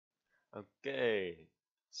Okay,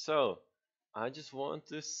 so I just want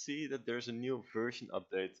to see that there's a new version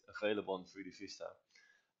update available on 3D Vista.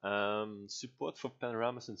 Support for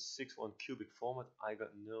panoramas in 6:1 cubic format. I got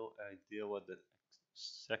no idea what that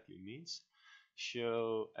exactly means.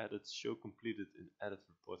 Show added, show completed in edit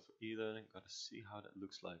report for e-learning. Gotta see how that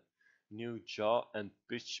looks like. New jaw and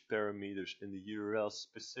pitch parameters in the URL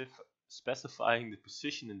specifying the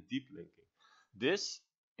position and deep linking. This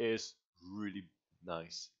is really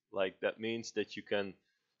nice. Like that means that you can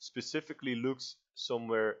specifically look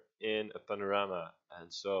somewhere in a panorama,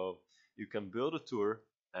 and so you can build a tour,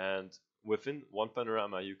 and within one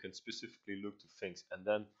panorama you can specifically look to things. And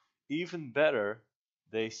then even better,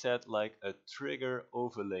 they set like a trigger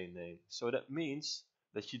overlay name, so that means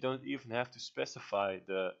that you don't even have to specify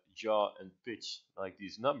the jaw and pitch like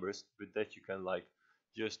these numbers, but that you can like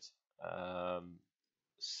just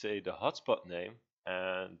say the hotspot name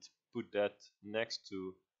and put that next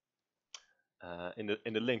to in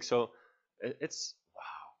the link. So it's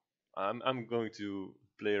wow. I'm going to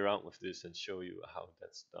play around with this and show you how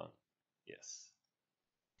that's done. Yes.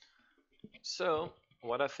 So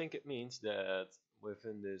what I think it means that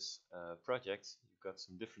within this project you've got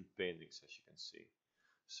some different paintings, as you can see.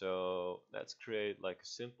 So let's create like a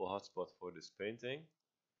simple hotspot for this painting.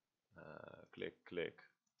 Click, click,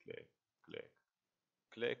 click, click,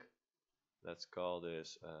 click. Let's call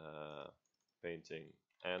this painting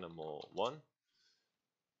animal 1.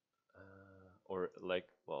 Or like,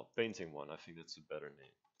 well, painting 1, I think that's a better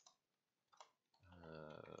name.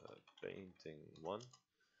 Painting 1.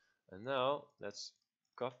 And now let's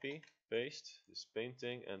copy, paste this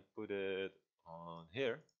painting and put it on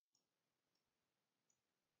here.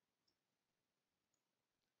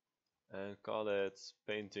 And call it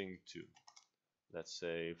painting 2. Let's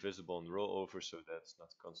say visible and rollover, so that's not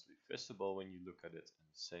constantly visible when you look at it. And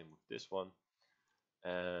same with this one.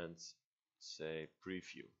 And say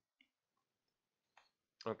preview.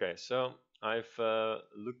 Okay, so I've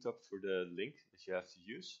looked up for the link that you have to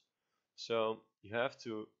use. So you have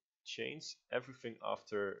to change everything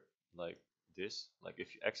after like this. Like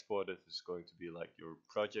if you export it, it's going to be like your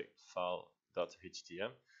project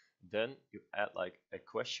file.htm. Then you add like a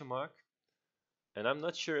question mark. And I'm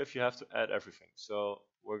not sure if you have to add everything. So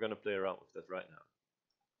we're going to play around with that right now.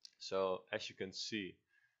 So as you can see,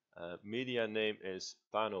 media name is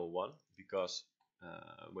panel 1 because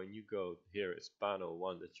when you go here, it's panel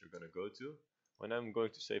 1 that you're going to go to. When I'm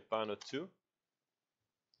going to say panel 2,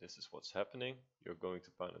 this is what's happening. You're going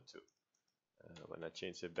to panel 2. When I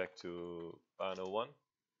change it back to panel 1,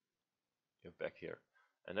 you're back here.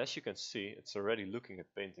 And as you can see, it's already looking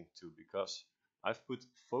at painting 2 because I've put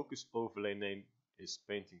focus overlay name is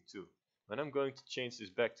painting 2. When I'm going to change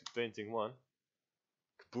this back to painting 1,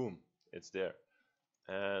 boom, it's there.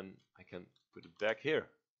 And I can put it back here.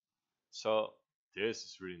 So this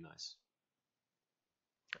is really nice.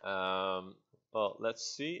 Well, let's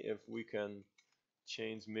see if we can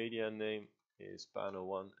change media name is panel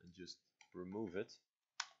 1 and just remove it.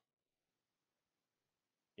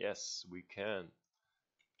 Yes, we can.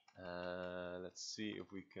 Let's see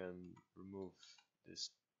if we can remove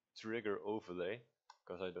this trigger overlay,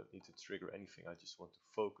 because I don't need to trigger anything, I just want to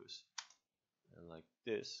focus. And like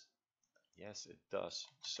this, yes, it does.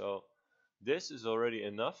 So this is already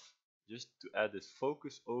enough just to add this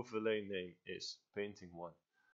focus overlay name is painting 1.